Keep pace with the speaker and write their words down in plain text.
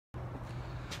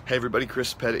Hey everybody,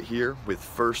 Chris Pettit here with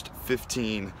First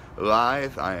 15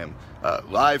 Live. I am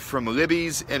live from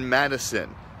Libby's in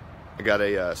Madison. I got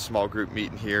a small group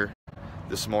meeting here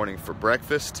this morning for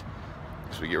breakfast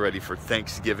as we get ready for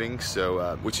Thanksgiving,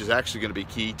 which is actually going to be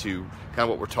key to kind of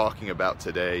what we're talking about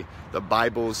today, the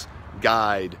Bible's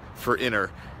guide for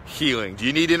inner healing. Do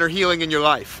you need inner healing in your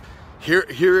life? Here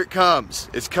it comes.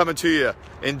 It's coming to you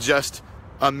in just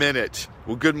a minute.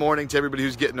 Well, good morning to everybody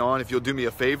who's getting on. If you'll do me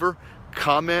a favor,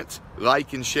 comment,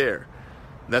 like, and share.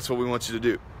 That's what we want you to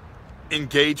do.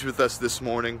 Engage with us this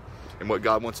morning in what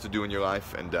God wants to do in your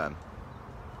life, and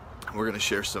we're going to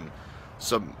share some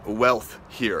wealth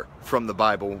here from the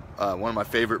Bible. One of my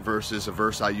favorite verses, a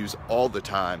verse I use all the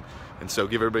time. And so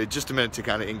give everybody just a minute to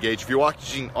kind of engage. If you're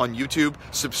watching on YouTube,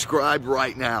 subscribe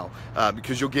right now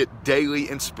because you'll get daily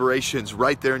inspirations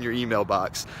right there in your email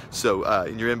box. So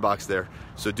in your inbox there.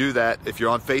 So do that. If you're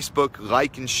on Facebook,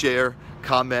 like and share,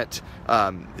 comment.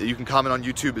 You can comment on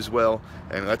YouTube as well.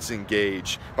 And let's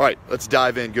engage. All right, let's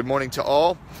dive in. Good morning to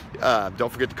all.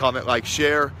 Don't forget to comment, like,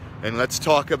 share. And let's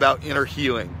talk about inner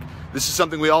healing. This is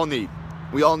something we all need.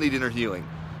 We all need inner healing.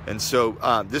 And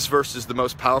so this verse is the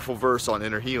most powerful verse on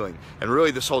inner healing. And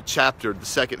really this whole chapter, the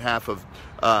second half of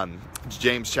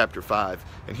James chapter 5.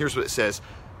 And here's what it says,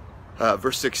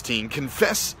 verse 16.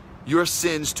 Confess your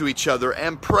sins to each other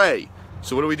and pray.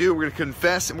 So what do? We're going to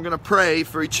confess and we're going to pray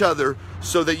for each other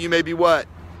so that you may be what?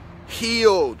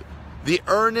 Healed. The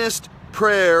earnest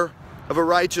prayer of a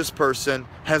righteous person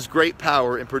has great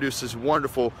power and produces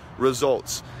wonderful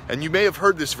results. And you may have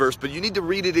heard this verse, but you need to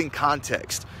read it in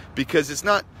context because it's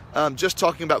not just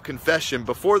talking about confession.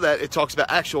 Before that, it talks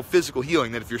about actual physical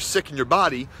healing, that if you're sick in your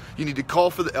body, you need to call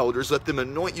for the elders, let them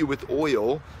anoint you with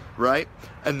oil, right?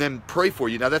 And then pray for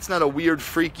you. Now, that's not a weird,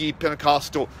 freaky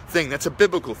Pentecostal thing. That's a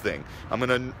biblical thing. I'm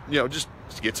going to, just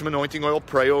get some anointing oil,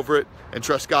 pray over it, and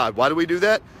trust God. Why do we do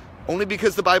that? Only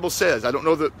because the Bible says. I don't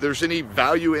know that there's any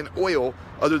value in oil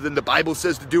other than the Bible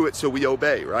says to do it, so we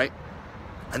obey, right?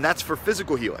 And that's for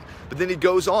physical healing. But then he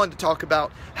goes on to talk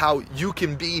about how you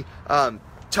can be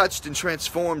touched and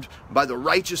transformed by the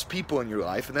righteous people in your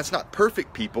life. And that's not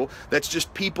perfect people. That's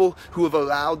just people who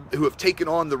have taken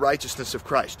on the righteousness of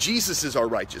Christ. Jesus is our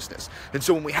righteousness. And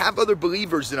so when we have other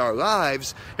believers in our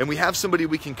lives and we have somebody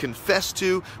we can confess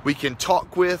to, we can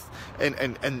talk with,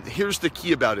 and here's the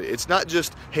key about it. It's not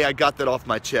just, hey, I got that off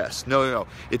my chest. No.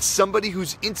 It's somebody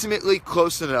who's intimately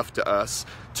close enough to us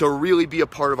to really be a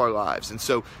part of our lives. And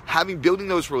so building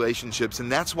those relationships,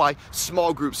 and that's why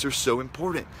small groups are so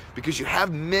important, because you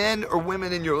have men or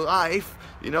women in your life.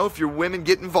 If you're women,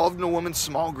 get involved in a woman's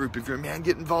small group. If you're a man,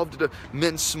 get involved in a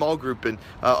men's small group. And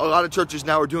a lot of churches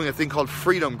now are doing a thing called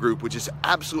Freedom Group, which is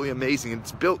absolutely amazing. And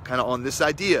it's built kind of on this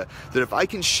idea that if I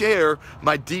can share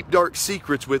my deep, dark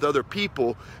secrets with other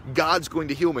people, God's going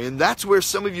to heal me. And that's where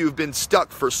some of you have been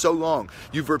stuck for so long.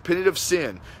 You've repented of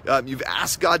sin. You've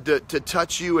asked God to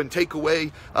touch you and take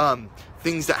away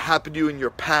things that happened to you in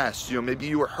your past. Maybe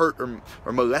you were hurt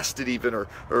or molested even, or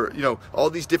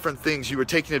all these different things. You were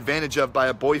taken advantage of by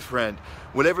a boyfriend.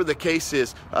 Whatever the case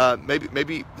is,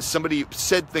 maybe somebody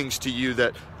said things to you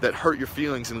that hurt your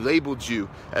feelings and labeled you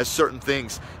as certain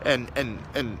things.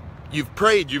 And you've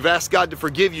prayed, you've asked God to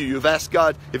forgive you. You've asked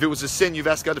God, if it was a sin, you've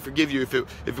asked God to forgive you. If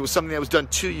it was something that was done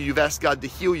to you, you've asked God to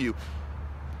heal you.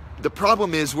 The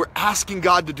problem is we're asking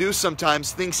God to do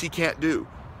sometimes things He can't do.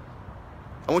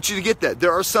 I want you to get that.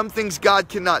 There are some things God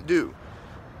cannot do.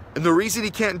 And the reason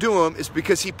He can't do them is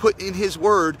because He put in His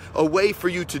Word a way for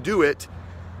you to do it,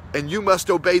 and you must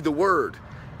obey the Word.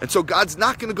 And so God's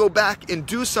not going to go back and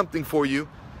do something for you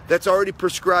that's already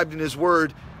prescribed in His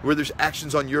Word where there's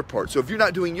actions on your part. So if you're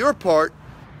not doing your part,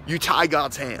 you tie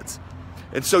God's hands.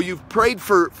 And so you've prayed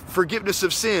for forgiveness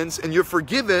of sins, and you're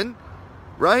forgiven,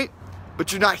 right?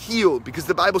 But you're not healed, because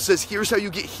the Bible says here's how you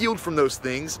get healed from those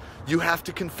things. You have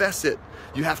to confess it.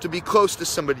 You have to be close to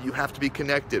somebody. You have to be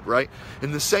connected, right?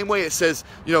 In the same way it says,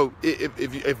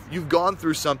 if you've gone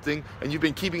through something and you've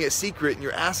been keeping it secret and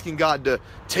you're asking God to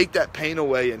take that pain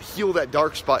away and heal that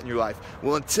dark spot in your life,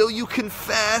 well, until you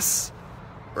confess,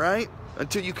 right?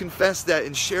 Until you confess that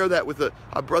and share that with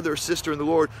a brother or sister in the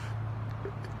Lord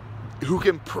who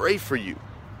can pray for you,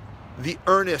 the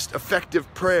earnest,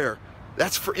 effective prayer,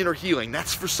 that's for inner healing.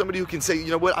 That's for somebody who can say, you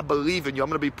know what, I believe in you. I'm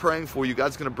going to be praying for you.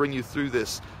 God's going to bring you through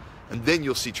this. And then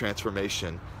you'll see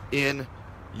transformation in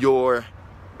your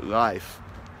life.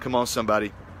 Come on,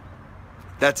 somebody.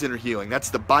 That's inner healing. That's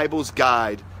the Bible's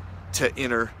guide to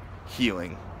inner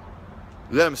healing.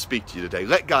 Let Him speak to you today.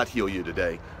 Let God heal you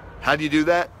today. How do you do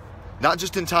that? Not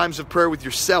just in times of prayer with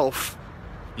yourself.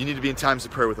 You need to be in times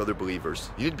of prayer with other believers.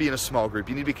 You need to be in a small group.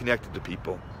 You need to be connected to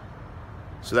people.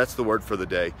 So that's the word for the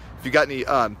day. If you got any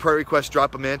prayer requests,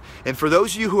 drop them in. And for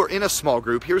those of you who are in a small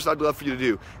group, here's what I'd love for you to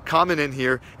do. Comment in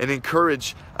here and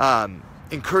encourage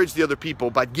the other people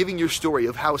by giving your story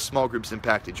of how a small group's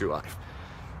impacted your life.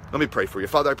 Let me pray for you.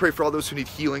 Father, I pray for all those who need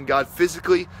healing, God,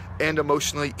 physically and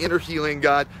emotionally, inner healing,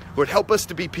 God. Lord, help us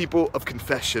to be people of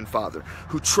confession, Father,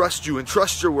 who trust you and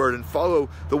trust your word and follow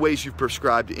the ways you've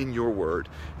prescribed in your word.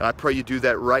 And I pray you do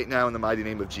that right now in the mighty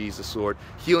name of Jesus, Lord.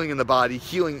 Healing in the body,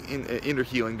 healing in inner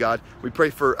healing, God. We pray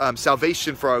for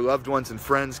salvation for our loved ones and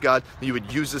friends, God, that you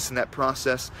would use us in that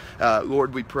process.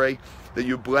 Lord, we pray that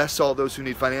you bless all those who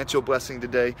need financial blessing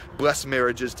today. Bless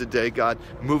marriages today, God.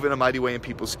 Move in a mighty way in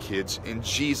people's kids. In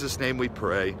Jesus' name we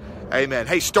pray. Amen.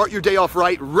 Hey, start your day off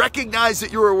right. Recognize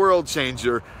that you're a world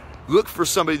changer. Look for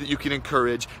somebody that you can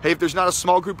encourage. Hey, if there's not a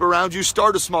small group around you,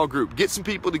 start a small group. Get some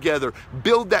people together.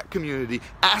 Build that community.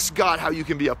 Ask God how you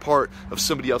can be a part of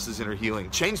somebody else's inner healing.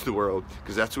 Change the world,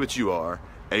 because that's what you are,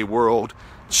 a world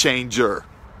changer.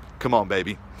 Come on,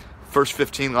 baby. First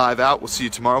 15 live out. We'll see you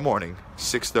tomorrow morning,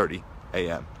 6:30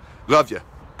 a.m. Love you.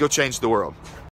 Go change the world.